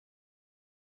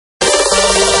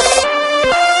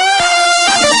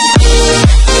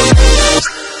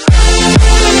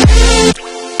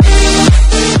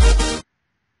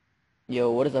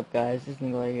what is up, guys? This is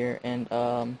Nikolai here, and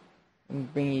I'm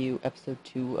bringing you episode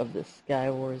 2 of the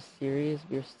SkyWars series.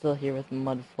 We're still here with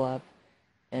Mudflap,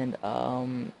 and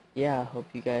yeah, hope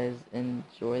you guys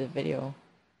enjoy the video.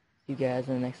 See you guys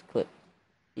in the next clip.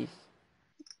 Peace.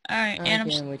 Alright, and I'm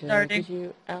can't wait to starting. get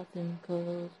you out them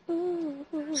clothes.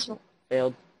 Ooh.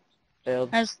 Failed.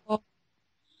 As well.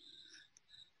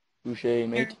 Boucher,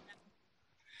 mate.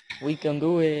 We can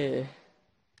do it.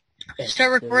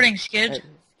 Start recording, Skid.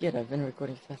 Skid, I've been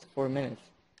recording for the past 4 minutes.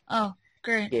 Oh,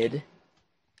 great. Skid.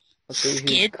 Let's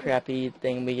see whose crappy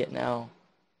thing we get now.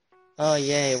 Oh,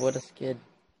 yay, what a skid.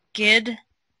 Skid.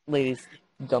 Ladies,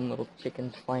 dumb little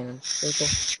chickens flying in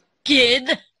circles.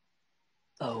 Skid.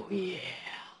 Oh, yeah.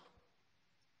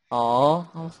 Aw,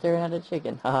 I'm staring at a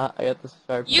chicken. Haha, I got this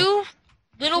sharp. You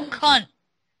little cunt.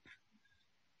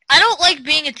 I don't like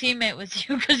being a teammate with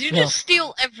you because you just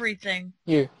steal everything.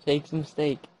 Here, take some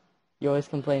steak. You always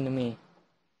complain to me.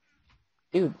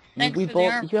 Dude,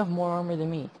 you have more armor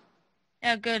than me.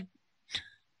 Yeah, good.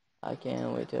 I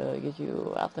can't wait to get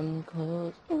you out them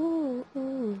clothes. Ooh,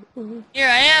 ooh, ooh. Here,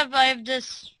 I have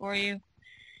this for you.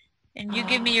 And you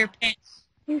give me your pants.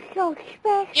 You're so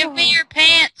special. Give me your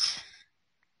pants.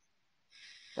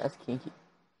 That's kinky.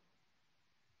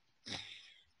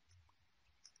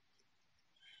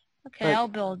 Okay, I'll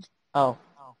build. Oh,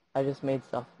 I just made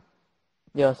stuff.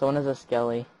 Yo, someone has a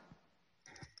skelly.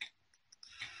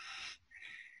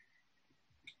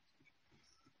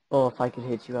 Oh, if I could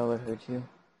hit you, I would hurt you.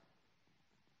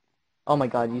 Oh my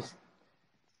god, you...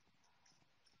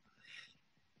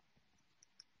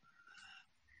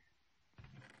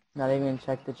 Not even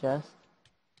check the chest?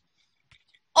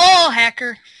 Oh,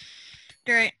 hacker.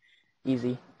 Great.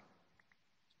 Easy.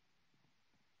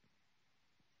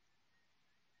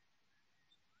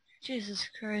 Jesus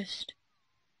Christ.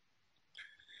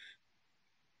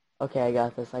 Okay, I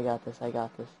got this.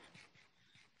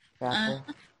 Grapple.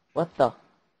 What the?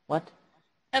 What?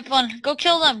 Have fun. Go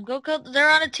kill them. They're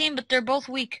on a team, but they're both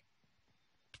weak.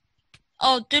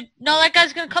 Oh, dude. No, that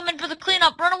guy's gonna come in for the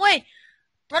cleanup. Run away.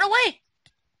 Run away.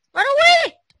 Run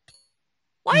away.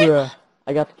 Why? Bruh.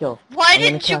 I got the kill. Why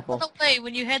didn't you run away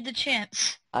when you had the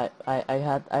chance? I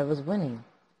was winning.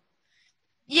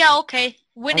 Yeah, okay.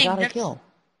 Winning. I got a kill.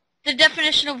 The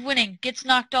definition of winning. Gets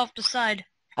knocked off the side.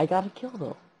 I got a kill,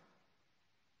 though.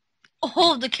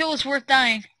 Oh, the kill was worth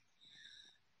dying.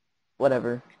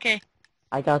 Whatever. Okay.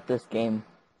 I got this game.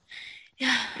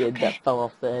 Yeah. Kid that fell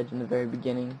off the edge in the very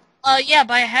beginning. Yeah,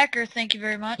 by a hacker, thank you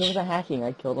very much. He wasn't hacking,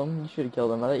 I killed him. You should have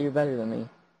killed him. I thought you were better than me.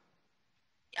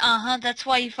 Uh-huh, that's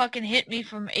why you fucking hit me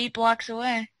from 8 blocks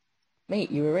away. Mate,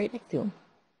 you were right next to him.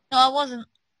 No, I wasn't.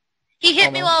 He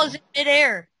hit me while I was in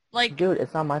midair. Like, dude,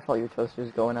 it's not my fault your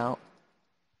toaster's going out.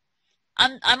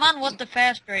 I'm on what the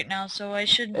fast right now, so I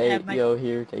shouldn't have my... Yo,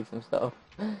 here, take some stuff.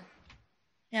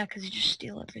 Yeah, because you just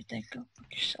steal everything. Go fuck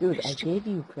yourself. Dude, I gave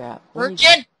you crap.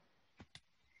 Virgin!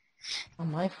 Not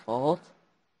my fault.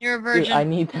 You're a virgin. Dude, I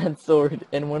need that sword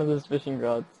and one of those fishing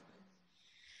rods.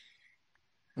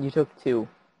 You took 2.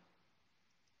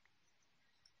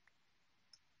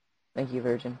 Thank you,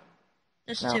 Virgin.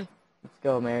 There's now, 2. Let's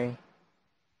go, Mary.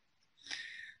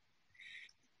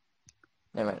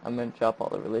 Never mind, I'm gonna drop all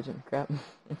the religion crap.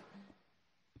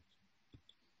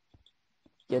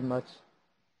 Get much?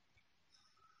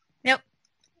 Yep.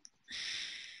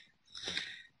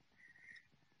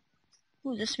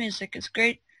 Ooh, this music is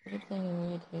great.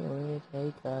 Everything we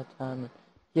take our time.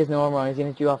 He has no armor on, he's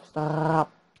gonna hit you off.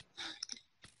 Stop!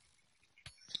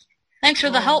 Thanks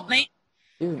for the help, mate.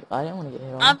 Dude, I didn't want to get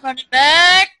hit off. I'm running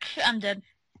back. I'm dead.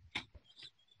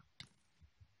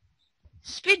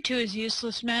 Speed 2 is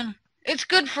useless, man. It's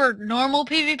good for normal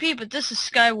PvP, but this is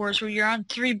SkyWars where you're on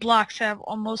 3 blocks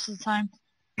most of the time.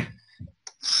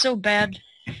 So bad.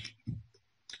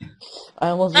 I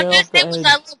almost ran off the edge. I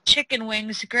love chicken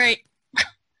wings. Great.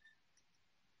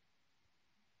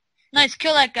 Nice,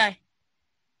 kill that guy.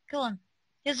 Kill him.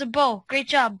 He has a bow. Great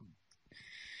job.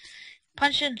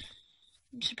 Punch in.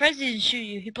 I'm surprised he didn't shoot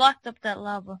you. He blocked up that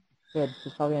lava. Good,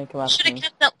 he's probably gonna come after me. Should have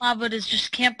kept that lava to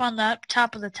just camp on the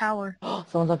top of the tower.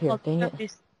 Someone's up here, dang it.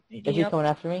 Is he coming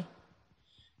after me?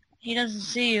 He doesn't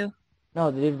see you.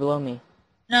 No, the dude below me.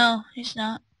 No, he's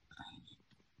not.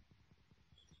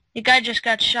 The guy just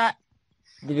got shot.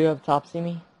 Did you have top see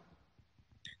me?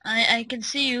 I can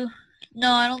see you.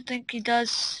 No, I don't think he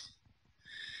does.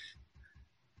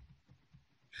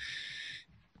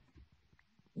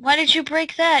 Why did you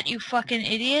break that, you fucking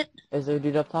idiot? Is there a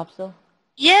dude up top still?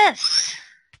 Yes!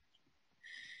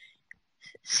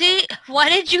 See? Why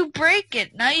did you break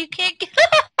it? Now you can't get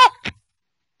up!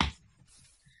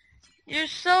 You're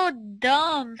so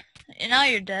dumb. And now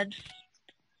you're dead.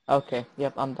 Okay,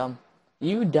 yep, I'm dumb.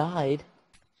 You died.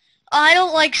 I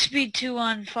don't like Speed 2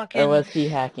 on Or fucking... was he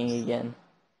hacking again?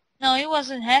 No, he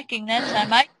wasn't hacking that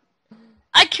time.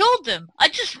 I killed him. I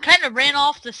just kind of ran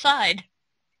off the side.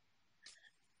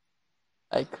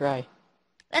 I'd cry.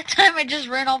 That time I just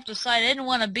ran off the side. I didn't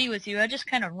want to be with you. I just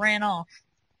kind of ran off.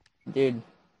 Dude,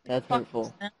 that's Fuck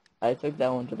hurtful. this. I took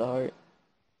that one to the heart.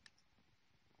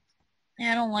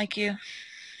 Yeah, I don't like you.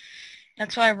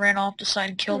 That's why I ran off the side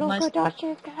and killed Look myself. at that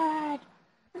chicken!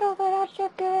 Look at that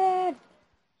chicken!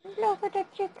 Look at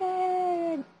that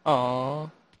chicken!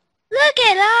 Aww. Look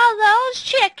at all those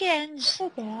chickens!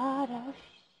 Look at all those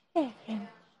chickens.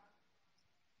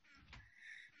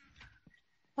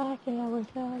 I can always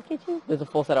get you. There's a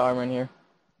full set of armor in here.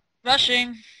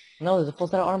 Rushing. No, there's a full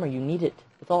set of armor. You need it.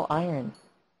 It's all iron.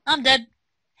 I'm dead.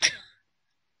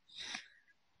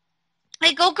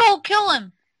 Hey, go, kill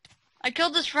him! I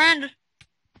killed his friend.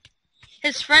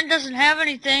 His friend doesn't have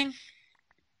anything.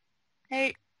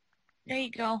 Hey, there you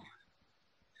go.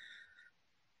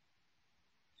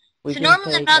 We So can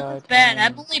normally I'm take not our this bad.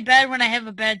 I'm time. only bad when I have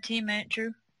a bad teammate,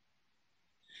 true.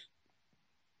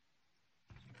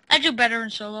 I do better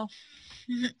in solo.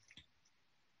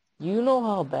 You know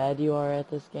how bad you are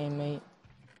at this game, mate?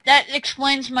 That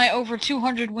explains my over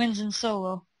 200 wins in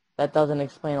solo. That doesn't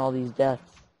explain all these deaths.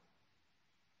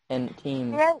 And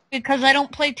teams. Right. Because I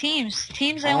don't play teams.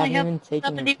 Teams I I only haven't have even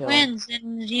taken a 70 kill. wins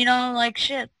and, you know, like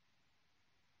shit.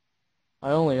 I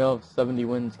only have 70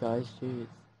 wins, guys. Jeez.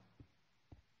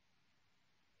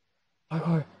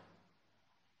 Parkour.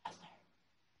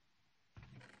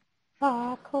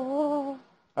 Parkour.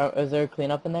 Is there a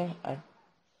cleanup in there?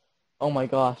 Oh my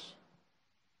gosh.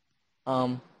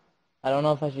 I don't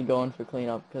know if I should go in for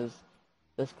cleanup because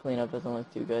this cleanup doesn't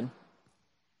look too good.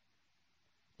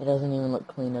 It doesn't even look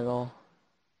clean at all.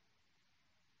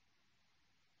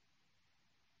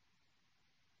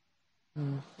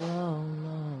 In slow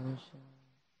motion.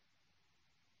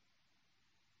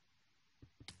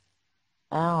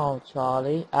 Ow,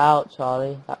 Charlie. Ow,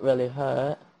 Charlie. That really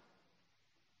hurt.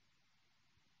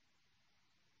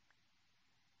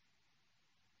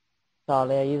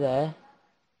 Charlie, are you there?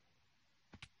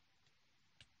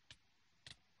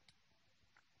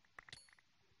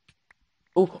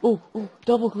 Oh,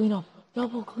 double cleanup.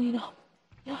 Double cleanup.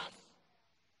 Yes.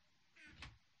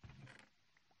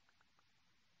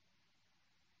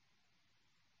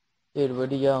 Dude,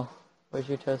 where'd you go? Where's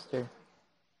your toaster?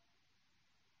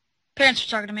 Parents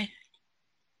were talking to me.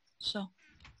 So,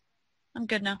 I'm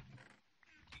good now.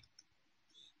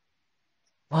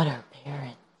 What are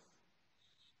parents?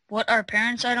 What are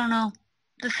parents? I don't know.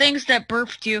 The things that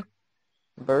birthed you.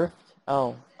 Birthed?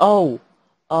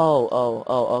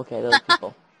 Okay, those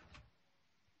people.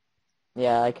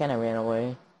 Yeah, I kinda ran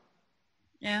away.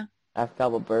 Yeah. I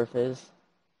forgot what birth is.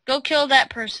 Go kill that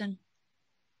person.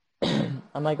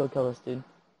 I might go kill this dude.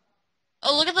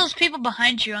 Oh, look at those people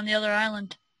behind you on the other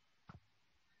island.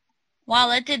 Wow,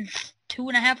 that did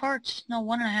 2.5 hearts. No,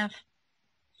 1.5.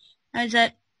 Now he's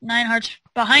at 9 hearts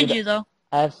behind Dude, you, though.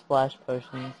 I have splash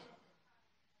potions.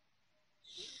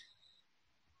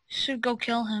 Should go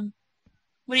kill him.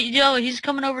 What do you do? He's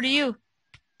coming over to you.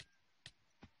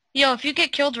 Yo, if you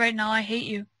get killed right now, I hate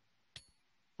you.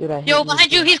 Dude, I hate Yo, you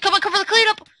behind you, too. he's coming for the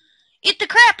cleanup! Eat the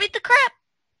crap! Eat the crap!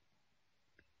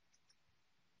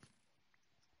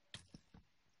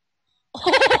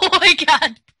 Oh my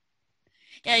god!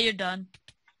 Yeah, you're done.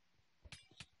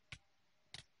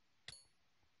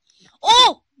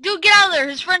 Oh! Dude, get out of there!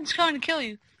 His friend's coming to kill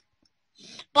you.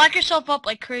 Block yourself up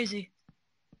like crazy.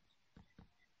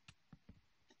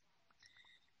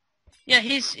 Yeah,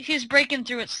 he's breaking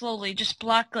through it slowly. Just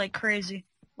block like crazy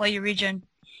while you regen.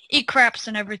 Eat craps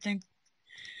and everything.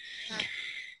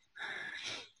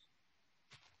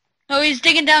 Oh, he's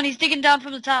digging down. He's digging down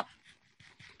from the top.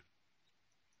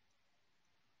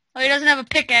 Oh, he doesn't have a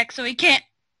pickaxe, so he can't.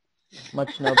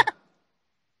 Much nub.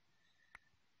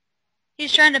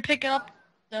 He's trying to pick it up,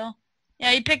 though.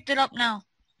 Yeah, he picked it up now.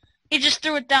 He just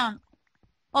threw it down.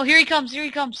 Oh, here he comes. Here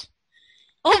he comes.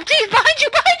 Oh, he's behind you!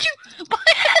 Behind you!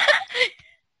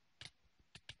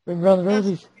 Bring around the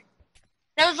rosies.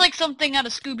 That was like something out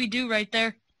of Scooby-Doo right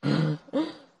there.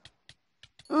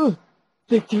 Ooh,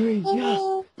 victory!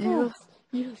 Yes!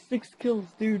 6 kills,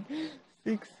 dude.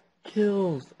 6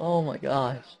 kills. Oh my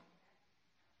gosh.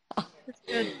 That's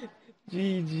good.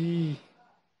 GG.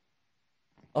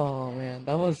 Oh man,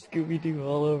 that was Scooby-Doo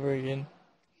all over again.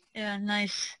 Yeah,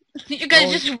 nice. You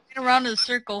guys just ran around in a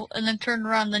circle and then turned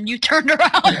around, then you turned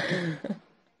around.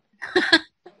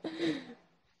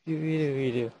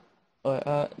 Scooby-Doo.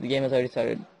 Oh, the game has already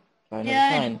started. Try another Yeah, I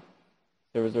know. sign.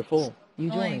 Servers are full.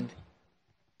 You Annoying. joined.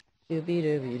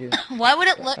 Scooby-Dooby-Doo. Why would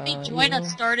it Where let me are join a you?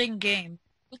 starting game?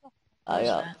 What the f I was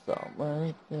got that?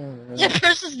 someone. The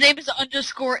person's name is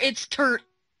underscore. It's Turt.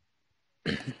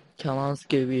 Come on,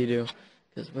 Scooby-Doo.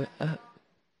 Because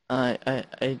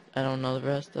I don't know the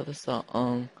rest of the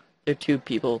song. They're two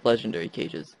people with legendary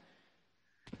cages.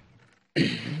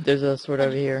 There's a sword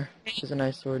over here. There's a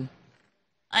nice sword.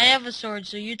 I have a sword,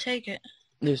 so you take it.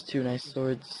 There's two nice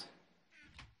swords.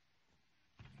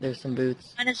 There's some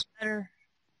boots. Mine is better.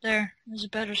 There's a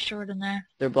better sword in there.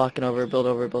 They're blocking over. Build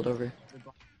over. Build over.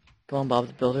 Come on, Bob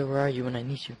the Builder. Where are you when I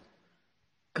need you?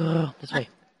 Go this way. Take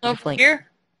a Over flank. here?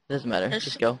 It doesn't matter. This?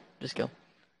 Just go. Just go.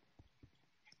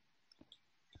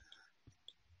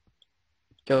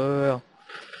 Go.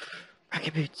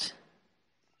 Rocket boots.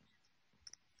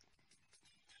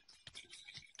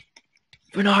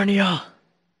 For Narnia.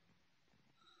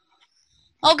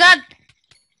 Oh god!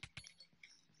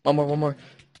 One more. One more.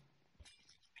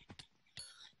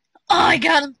 Oh, I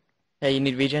got him! Hey, you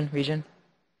need regen? Regen?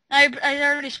 I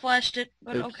already splashed it,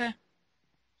 but Oops. okay.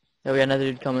 Yeah, we got another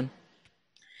dude coming.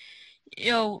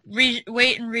 Yo,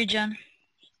 wait and regen.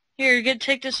 Here,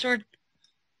 take this sword.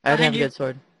 I already have Behind a you. good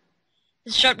sword.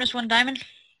 Is sharpness 1 diamond?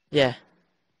 Yeah.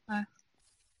 Alright.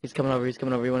 He's coming over. He's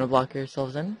coming over. You want to block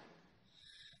yourselves in?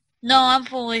 No, I'm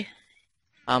fully.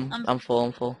 I'm full.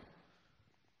 I'm full.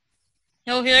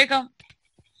 Yo, here they come.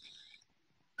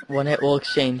 One hit. We'll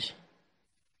exchange.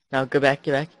 Now go back.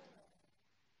 Get back.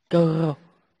 Go.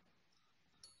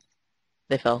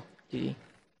 They fell. GG.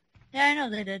 Yeah, I know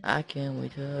they did. I can't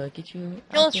wait to get you.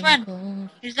 Kill out his them friend. clothes.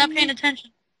 He's not paying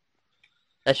attention.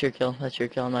 That's your kill. That's your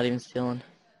kill. I'm not even stealing.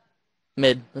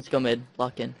 Mid. Let's go mid.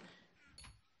 Block in.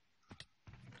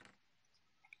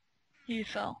 You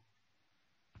fell.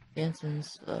 Dance in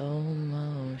slow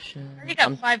motion. I already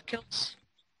got 5 kills.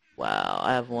 Wow,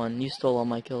 I have one. You stole all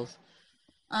my kills.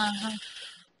 Uh-huh.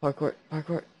 Parkour.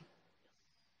 Parkour.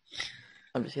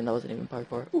 I'm just kidding. That wasn't even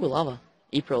parkour. Ooh, lava.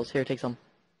 E-pearls. Here, take some.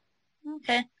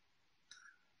 Okay.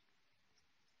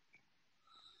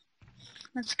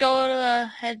 Let's go to the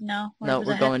head now. No, Wherever we're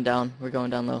the head. going down. We're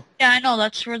going down low. Yeah, I know.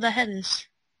 That's where the head is.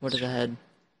 What is ahead?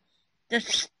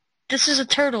 This is a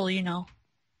turtle, you know.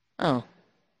 Oh.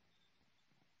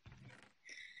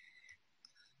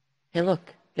 Hey, look.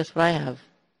 Guess what I have?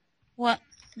 What?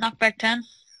 Knockback 10?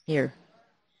 Here.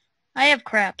 I have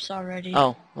craps already.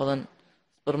 Oh, well then,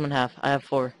 split them in half. I have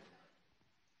 4.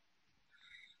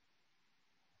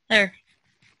 There.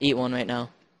 Eat one right now.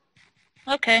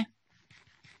 Okay.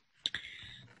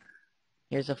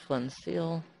 Here's a flint and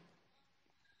steel.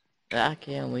 I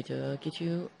can't wait to get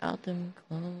you out them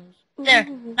clothes. There.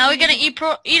 Now we're gonna eat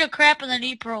a crap and then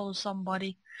eat pearl to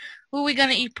somebody. Who are we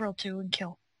gonna eat pearl to and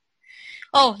kill?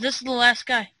 Oh, this is the last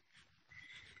guy.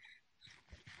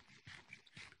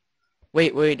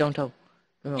 Wait, don't tell.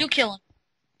 No. You kill him.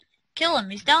 Kill him.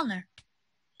 He's down there.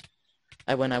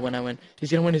 I win.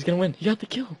 He's gonna win. You got the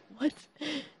kill. What?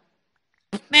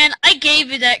 Man, I gave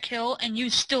you that kill and you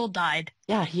still died.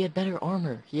 Yeah, he had better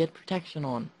armor. He had protection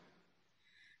on.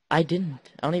 I didn't.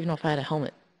 I don't even know if I had a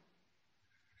helmet.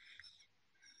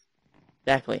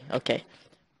 Exactly. Okay.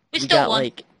 We still won.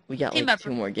 We got Team like effort.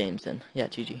 2 more games in. Yeah,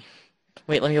 GG.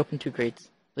 Wait, let me open 2 crates,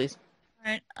 please.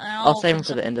 Alright, I'll save them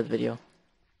for the end of the video.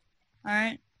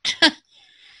 Alright.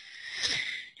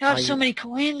 You have Oh, so many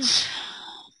coins.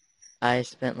 I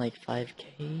spent like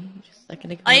 5K just a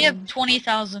second ago. I have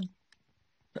 20,000.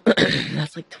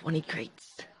 That's like 20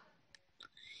 crates.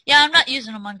 Yeah, I'm not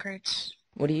using them on crates.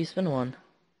 What do you spend on?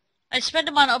 I spend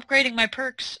them on upgrading my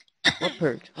perks. What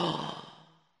perks?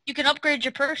 You can upgrade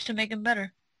your perks to make them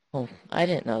better. Oh, I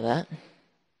didn't know that.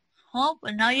 Oh,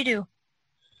 but now you do.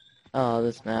 Oh,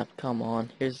 this map. Come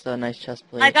on. Here's a nice chest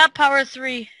plate. I got power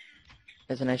 3.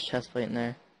 There's a nice chest plate in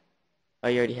there. Oh,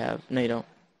 you already have. No, you don't.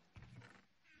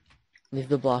 Leave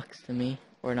the blocks to me,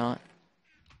 or not.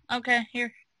 Okay,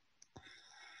 here.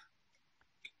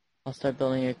 I'll start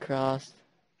building across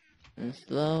in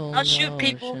slow I'll shoot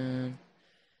people. motion.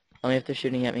 Tell me if they're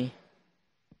shooting at me.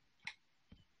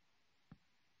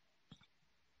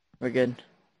 We're good.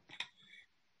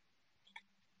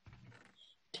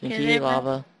 TNT,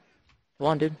 lava. Come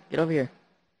on, dude. Get over here.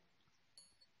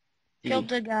 Killed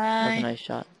the That was a guy. nice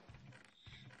shot.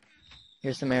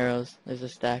 Here's some arrows. There's a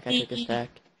stack. I took a stack.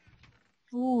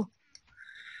 Ooh.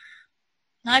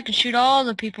 Now I can shoot all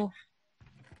the people.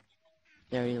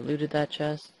 They already looted that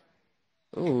chest.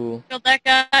 Ooh. Killed that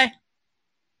guy.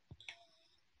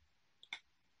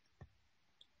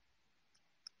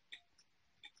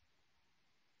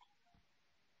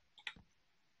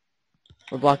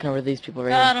 We're blocking over these people right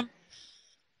Got here. him.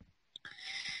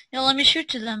 Yo, let me shoot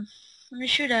to them. Let me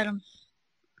shoot at them.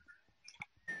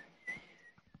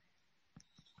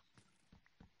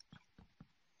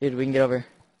 Dude, we can get over.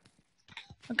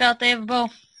 Look out, they have a bow.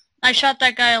 I shot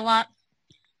that guy a lot.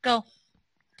 Go.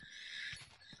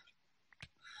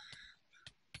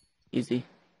 Easy.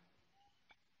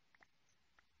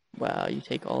 Wow, you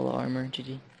take all the armor,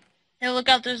 GG. Hey, look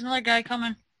out, there's another guy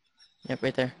coming. Yep,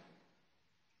 right there.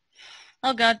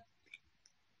 Oh god.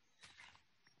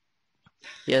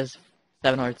 He has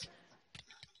 7 hearts.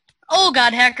 Oh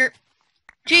god, hacker.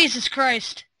 Jesus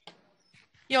Christ.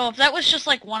 Yo, if that was just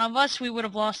like one of us, we would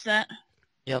have lost that.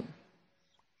 Yep.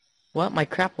 What? My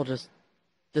crapple just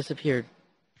disappeared.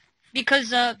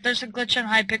 Because there's a glitch on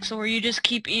Hypixel where you just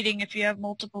keep eating if you have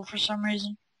multiple for some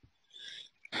reason.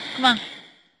 Come on.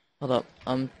 Hold up.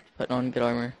 I'm putting on good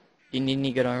armor. Do you need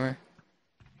any good armor?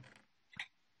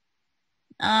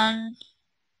 I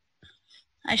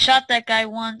shot that guy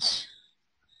once.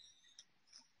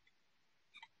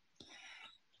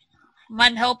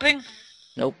 Mind helping?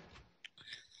 Nope.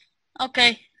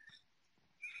 Okay.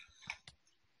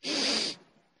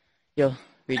 Yo,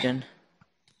 regen.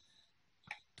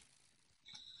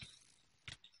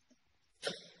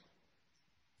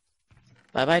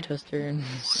 Bye-bye, Toaster.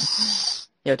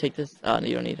 Yo, take this. Oh,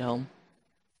 you don't need helm.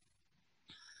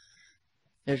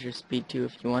 There's your speed too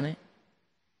if you want it.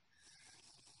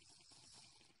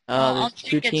 I'll There's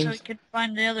 2 take it so we teams. can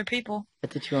find the other people.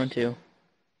 It's a 2-on-2.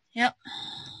 Yep.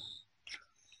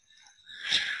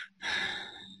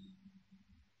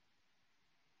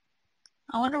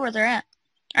 I wonder where they're at.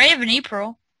 I have an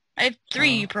E-Pro. I have 3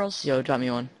 E-Pros. Yo, drop me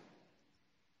one.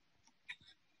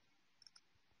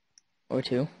 Or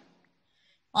 2.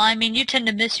 Well, I mean, you tend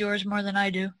to miss yours more than I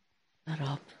do. Shut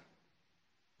up.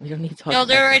 We don't need to talk Yo, about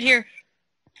they're that. right here.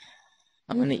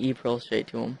 I'm gonna E-Pearl straight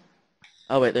to them.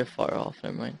 Oh wait, they're far off.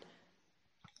 Never mind.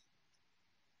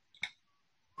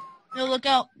 Yo, look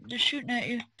out. They're shooting at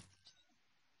you.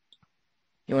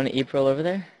 You want to E-Pearl over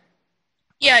there?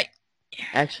 Yeah.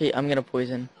 Actually, I'm gonna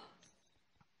poison.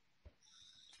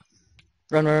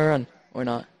 Run, run, run. Or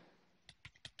not.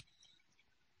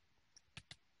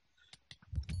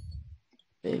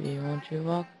 Baby, won't you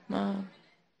walk, Mom?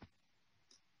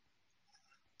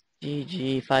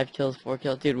 GG, 5 kills, 4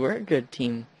 kills. Dude, we're a good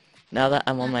team. Now that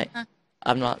I'm on my...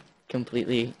 I'm not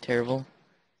completely terrible.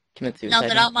 Commit Now suicide.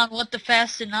 that I'm on What the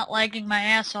Fast and not lagging my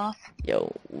ass off.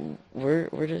 Yo,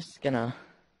 we're just gonna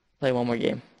play one more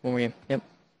game. One more game. Yep.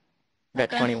 We're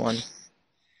at 21.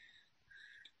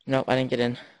 Nope, I didn't get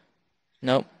in.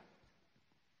 Nope.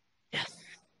 Yes.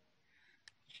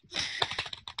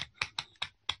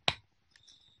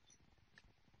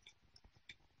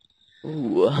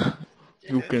 Ooh.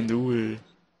 You can do it.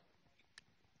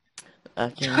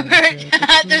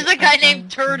 There's a guy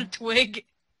named Turd Twig.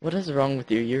 What is wrong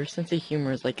with you? Your sense of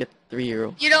humor is like a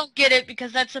 3-year-old. You don't get it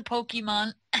because that's a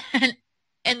Pokemon.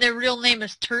 And their real name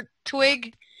is Turd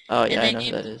Twig. Oh yeah, and I know they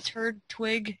who that named is. Turd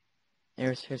Twig.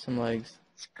 Here's some legs.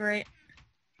 It's great.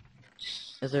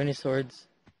 Is there any swords?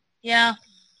 Yeah.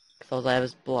 Because all I have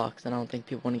is blocks, and I don't think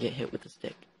people want to get hit with a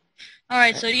stick.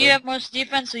 Alright, so you have most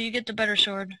defense, so you get the better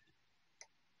sword.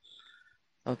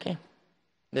 Okay.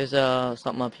 There's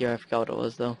something up here. I forgot what it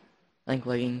was though. I think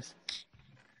leggings.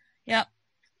 Yep.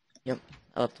 Yep.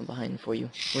 I left them behind for you.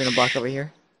 We're gonna block over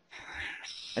here.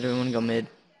 I don't want to go mid.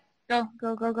 Go,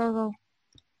 go, go, go, go.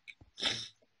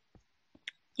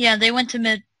 Yeah, they went to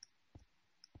mid.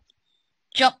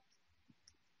 Jump.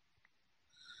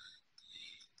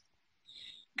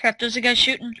 Crap, there's a guy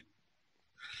shooting.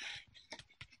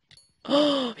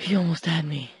 Oh, he almost had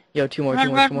me. Yo, two more, Run,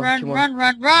 two more, run, two more, run, two more. run,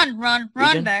 run, run, run, run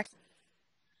Regen? back.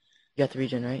 You got the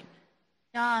regen, right?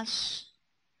 Yes.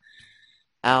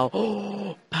 Ow.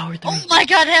 Oh, power 3. Oh my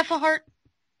god, half a heart.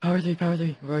 Power 3, power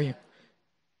 3. Where are you?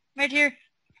 Right here.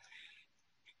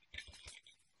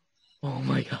 Oh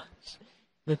my gosh.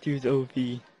 That dude's OP.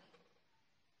 You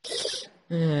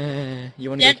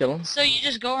want to go kill him? So you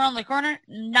just go around the corner?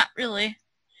 Not really.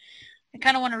 I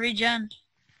kind of want to regen.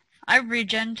 I've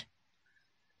regened.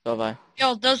 So have I.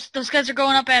 Yo, those guys are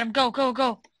going up at him. Go, go,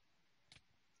 go.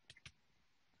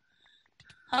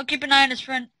 I'll keep an eye on his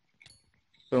friend.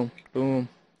 Boom, boom.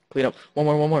 Clean up. One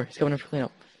more. He's coming in for clean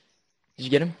up. Did you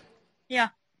get him? Yeah.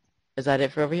 Is that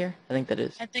it for over here? I think that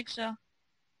is. I think so.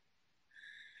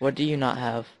 What do you not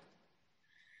have?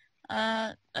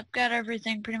 I've got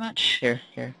everything pretty much. Here.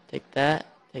 Take that.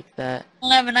 Take that. I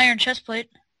don't have an iron chest plate.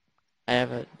 I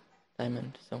have a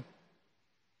diamond, so.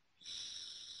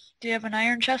 Do you have an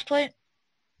iron chest plate?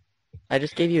 I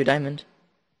just gave you a diamond.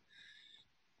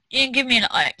 You didn't give me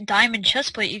a diamond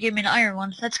chest plate. You gave me an iron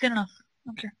one. That's good enough.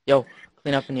 Okay. Yo,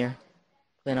 clean up in here.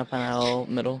 Clean up on our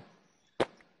middle.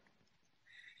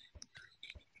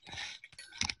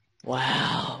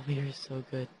 Wow, we are so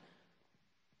good.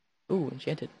 Ooh,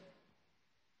 enchanted.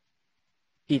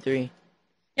 P3.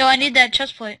 Yo, I need that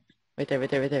chest plate. Right there, right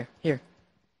there, right there. Here.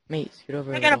 Mate, scoot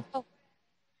over I a got a little. bow.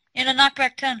 And a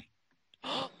knockback 10.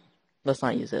 Let's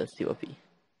not use it as TOP.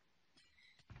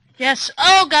 Yes.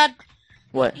 Oh, God.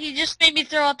 What? He just made me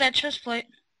throw out that chest plate.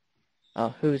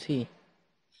 Oh, who's he?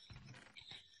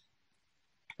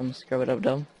 I'm scrub it up,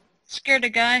 dumb. Scared a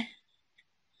guy.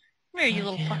 Come here, you I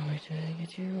little fuck. can't wait to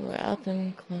get you out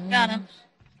them Got him. clothes.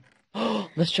 Oh,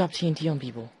 let's drop TNT on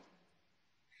people.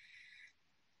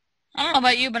 I don't know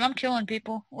about you, but I'm killing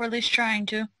people. Or at least trying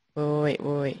to. Wait.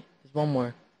 There's one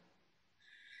more.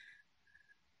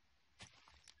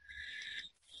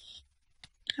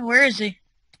 Where is he?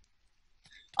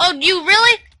 Oh, you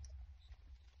really?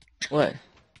 What?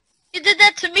 You did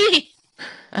that to me.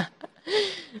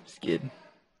 Skid.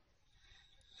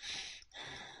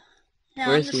 No,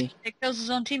 Where I'm is just he? He kills his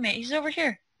own teammate. He's over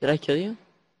here. Did I kill you?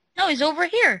 No, he's over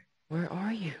here. Where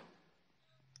are you?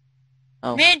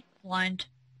 Oh. Man, blind.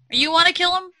 You want to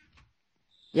kill him?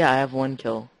 Yeah, I have one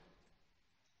kill.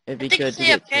 It'd be I think good he's to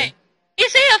get AFK. two.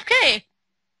 He's AFK.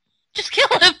 Just kill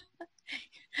him.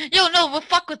 Yo, no, we'll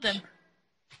fuck with him.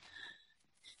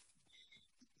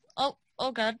 Oh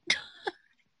God.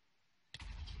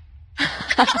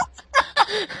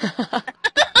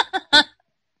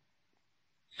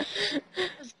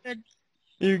 That's good.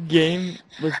 Your game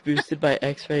was boosted by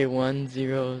X-Ray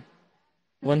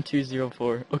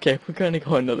 1204. Okay, we're gonna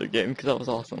go another game because that was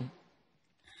awesome.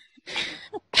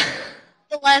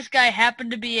 The last guy happened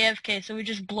to be AFK, so we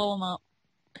just blow him up.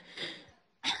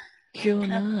 Cool,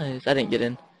 nice. I didn't get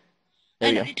in. There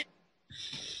I we know go. you did.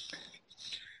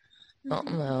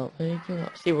 Something out.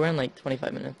 See, we're in like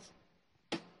 25 minutes.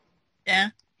 Yeah.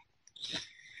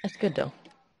 That's good though.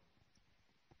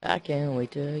 I can't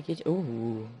wait to get.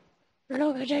 Ooh.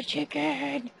 Look at the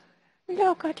chicken.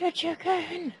 Look at the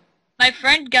chicken. My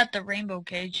friend got the rainbow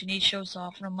cage, and he shows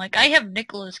off, and I'm like, I have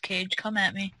Nicholas Cage. Come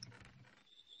at me.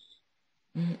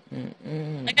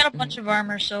 I got a bunch of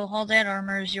armor, so all that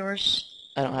armor is yours.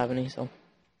 I don't have any, so.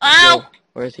 Ow! Yo,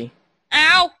 where is he?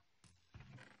 Ow!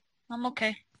 I'm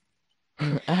okay.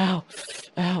 Ow!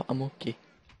 Ow! I'm okay.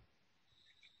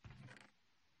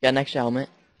 Got an extra helmet.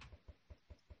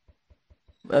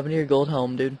 What happened to your gold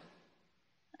helm, dude?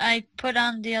 I put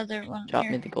on the other one. Drop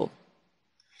Here. me the gold.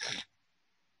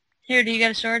 Here, do you got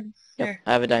a sword? Yep, Here.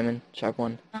 I have a diamond. Sharp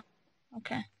one. Oh,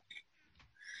 okay.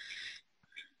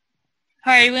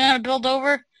 Alright, we wanna build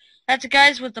over? That's the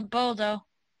guys with the bow, though.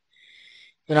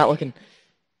 They're not looking.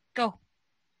 Go.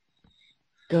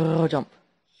 Go, jump.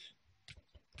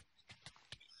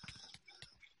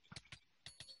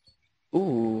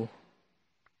 Ooh.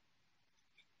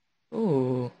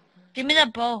 Ooh. Give me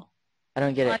that bow. I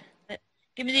don't get it.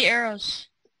 Give me the arrows.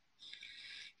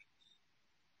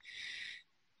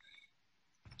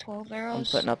 12 I'm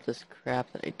arrows. putting up this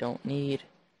crap that I don't need.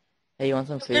 Hey, you want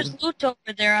some food? There's loot over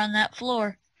there on that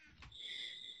floor.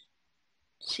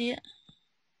 See it?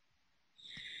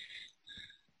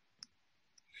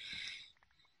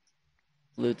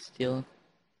 Loot steal.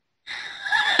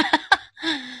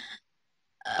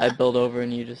 I build over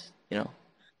and you just,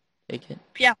 take it.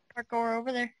 Yeah, parkour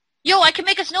over there. Yo, I can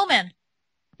make a snowman.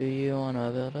 Do you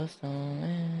wanna build a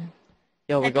snowman?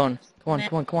 Yo, we're I going. Come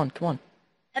man. on.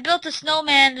 I built a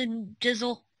snowman in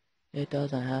Jizzle. It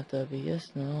doesn't have to be a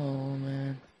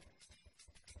snowman.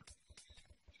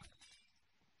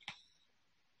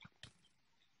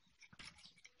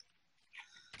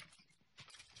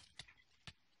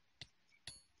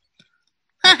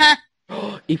 Haha.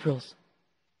 Aprils.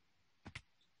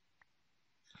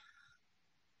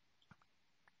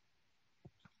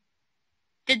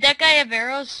 Did that guy have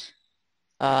arrows?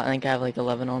 I think I have like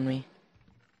 11 on me.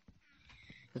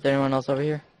 Is there anyone else over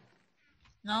here?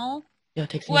 No. Yo,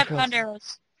 take some Ooh, I Aprils. found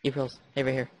arrows. Aprils. Hey,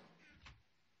 right here.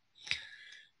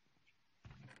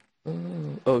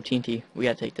 Ooh. Oh, TNT. We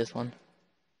gotta take this one.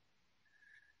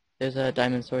 There's a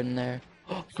diamond sword in there.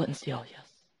 Oh, flint and steel, yes.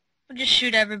 We'll just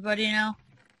shoot everybody now.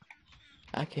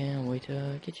 I can't wait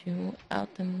to get you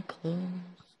out them clothes.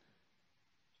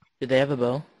 Do they have a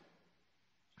bow?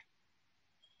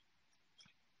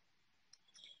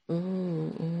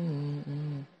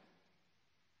 Ooh.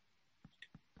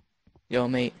 Yo,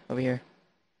 mate, over here.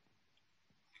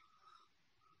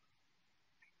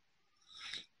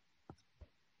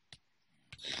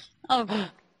 Oh.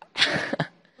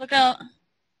 Look out.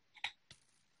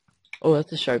 Oh,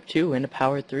 that's a sharp 2 and a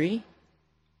power 3?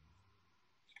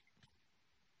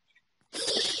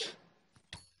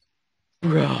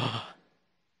 Bruh.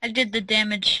 I did the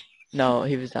damage. No,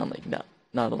 he was down like, no,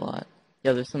 not a lot.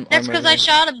 Yeah, there's some That's armor because over I there.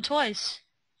 shot him twice.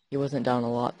 He wasn't down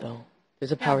a lot, though.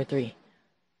 There's a power 3.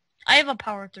 I have a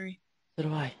power 3. So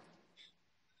do I.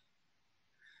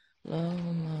 Slow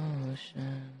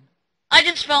motion. I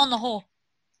just fell in the hole.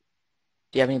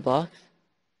 Do you have any blocks?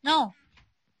 No,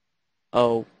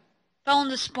 Oh. fell in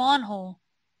the spawn hole.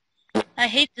 I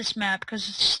hate this map because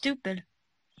it's stupid.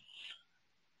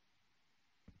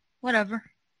 Whatever.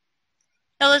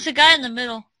 Oh, there's a guy in the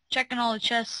middle checking all the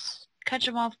chests. Catch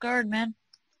him off guard, man.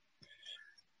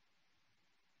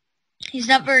 He's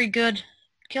not very good.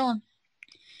 Kill him.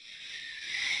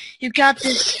 You got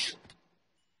this.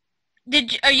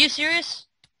 Are you serious?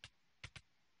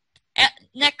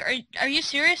 Nick, are you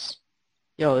serious?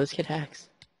 Yo, this kid hacks.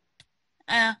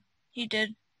 Yeah, he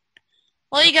did.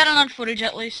 Well, you got it on footage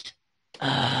at least.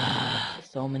 Ah,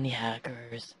 so many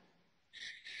hackers.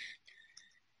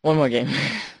 One more game.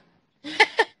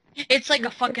 It's like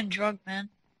a fucking drug, man.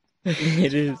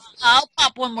 It is. I'll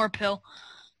pop one more pill.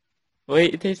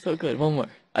 Wait, it tastes so good. One more.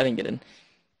 I didn't get in.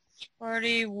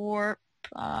 Party warp.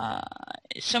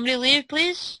 Somebody leave,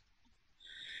 please?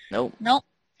 Nope. Nope.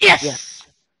 Yes! Yes.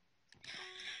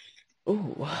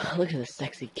 Ooh, look at this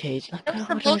sexy cage.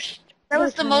 That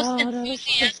was the most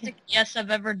enthusiastic yes I've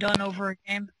ever done over a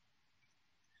game.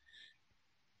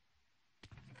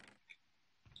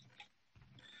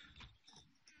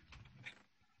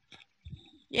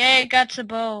 Yay, got a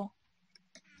bow.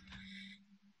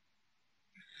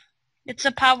 It's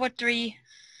a power 3.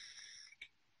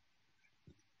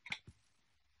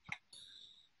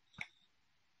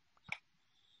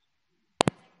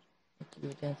 You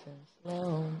dancing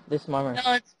slow. This is armor.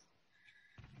 No,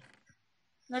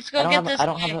 let's go get this. I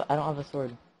don't have a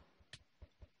sword.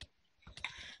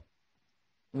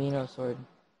 Me no sword.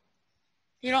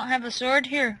 You don't have a sword?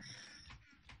 Here.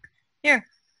 Here.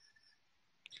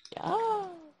 Yeah.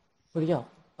 Where'd he go?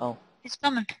 Oh. He's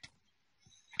coming.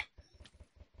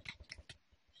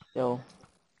 Yo.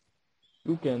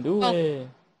 You can do Oh, it.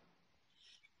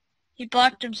 he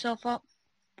blocked himself up.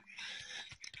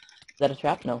 Is that a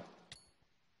trap? No.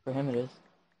 For him it is.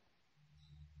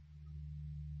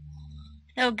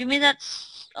 Yo, give me that.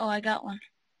 Oh, I got one.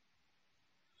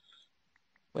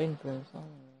 Waiting for the song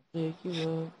to pick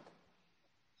you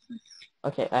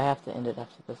up. Okay, I have to end it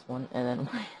after this one, and then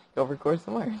go record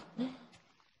some more.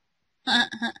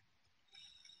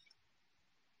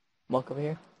 Walk over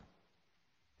here.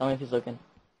 Tell me if he's looking.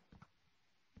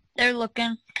 They're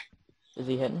looking. Is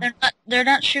he hitting? They're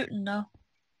not shooting though.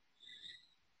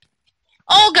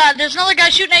 Oh god, there's another guy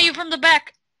shooting at you from the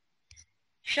back.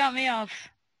 Shot me off.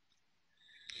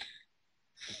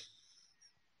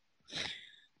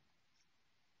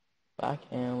 I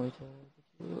can't wait to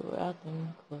get you out the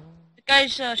club. The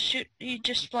guy's he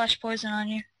just splashed poison on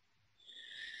you.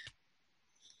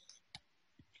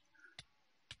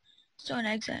 He's throwing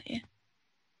eggs at you.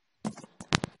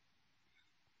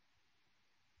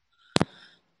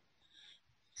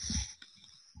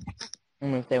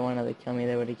 If they wanted to kill me,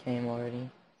 they would have came already.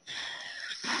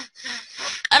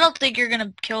 I don't think you're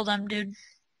gonna kill them, dude.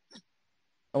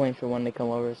 I'm waiting for one to come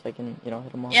over so I can,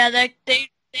 hit them all. Yeah, they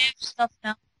have stuff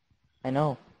now. I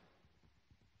know.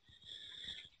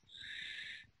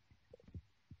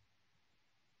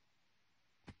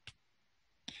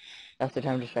 That's the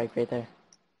time to strike right there.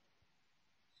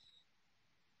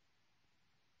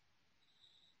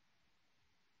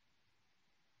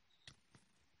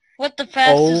 What the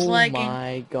fastest Oh lagging?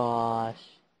 my gosh.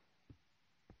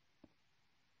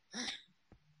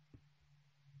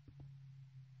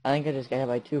 I think I just got hit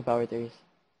by 2 power 3s.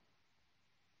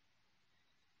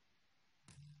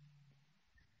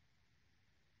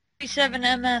 Seven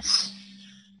MS.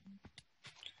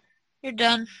 You're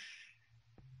done.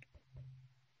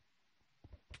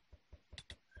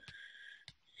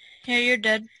 Yeah, you're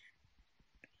dead.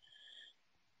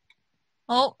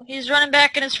 Oh, he's running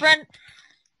back and his friend.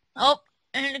 Oh,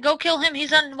 and go kill him.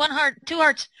 He's on 1 heart, 2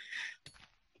 hearts.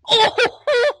 Oh!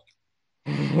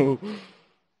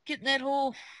 Get in that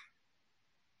hole.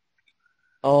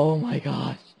 Oh my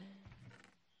gosh.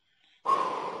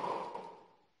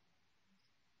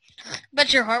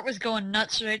 Bet your heart was going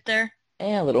nuts right there.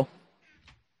 A little.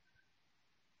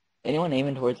 Anyone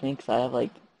aiming towards me? Because I have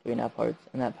like 3.5 hearts,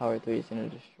 and that power 3 is going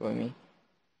to destroy me.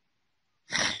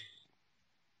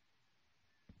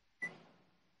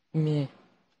 Meh.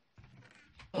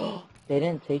 They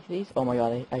didn't take these? Oh my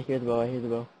god, I hear the bow, I hear the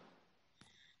bow.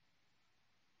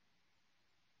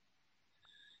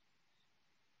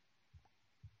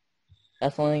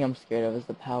 That's the only thing I'm scared of is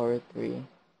the power 3.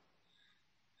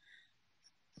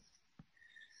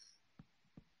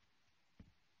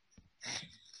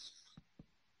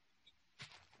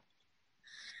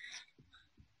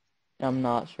 I'm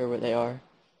not sure where they are.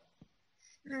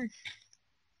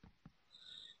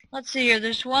 Let's see here.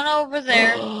 There's one over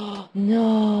there.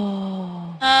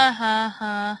 No. Ha ha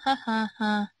ha ha ha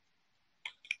ha.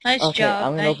 Nice Okay, job.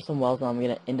 I'm gonna open some wells and I'm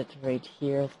gonna end it right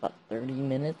here. It's about 30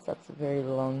 minutes. That's a very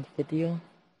long video.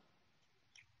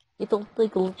 It'll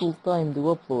take a little time to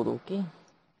upload, okay?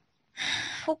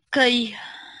 Okay.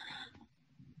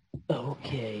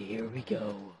 Okay, here we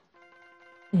go.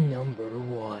 Number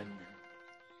 1.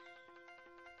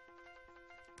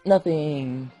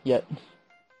 Nothing yet.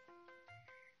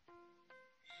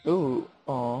 Ooh,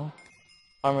 aw.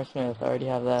 Armor Smith, I already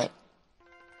have that.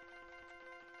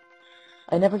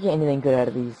 I never get anything good out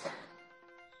of these.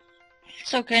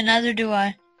 It's okay, neither do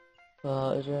I.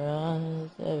 Close your eyes,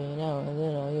 every now and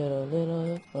then I'll get a little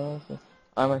bit closer.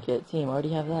 Armor kit, team, I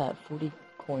already have that. 40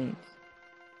 coins.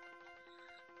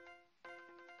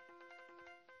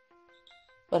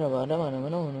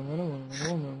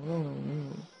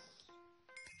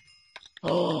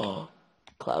 Oh,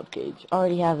 cloud cage.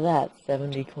 Already have that.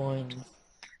 70 coins.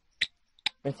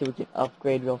 Let's see if we can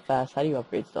upgrade real fast. How do you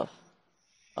upgrade stuff?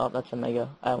 Oh, that's a mega.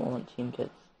 I don't want team kits.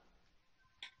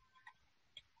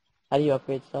 How do you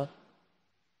upgrade stuff?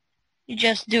 You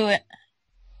just do it.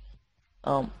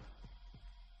 How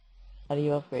do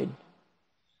you upgrade?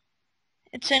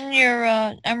 It's in your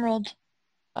emerald.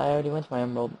 I already went to my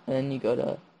emerald, and then you go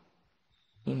to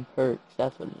team perks.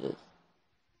 That's what it is.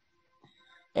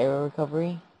 Arrow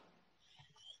recovery.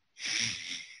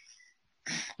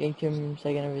 Gain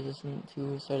second and resistant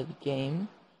to start of the game.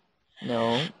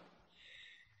 No.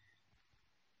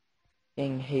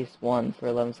 Gain haste 1 for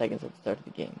 11 seconds at the start of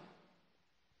the game.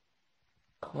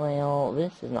 Well,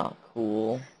 this is not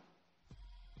cool.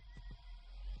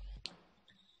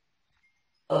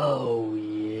 Oh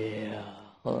yeah.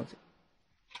 Hold on a second.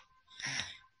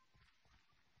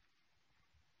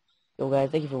 So guys,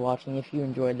 thank you for watching. If you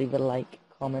enjoyed, leave a like,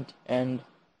 comment, and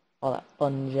all that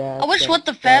fun jazz. I wish What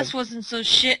the Fast wasn't so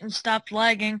shit and stopped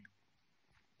lagging.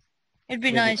 It'd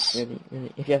be nice. Really.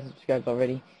 If you haven't subscribed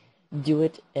already, do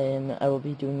it, and I will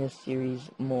be doing this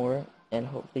series more, and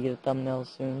hopefully get a thumbnail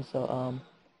soon. So,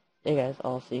 yeah guys,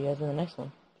 I'll see you guys in the next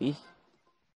one. Peace.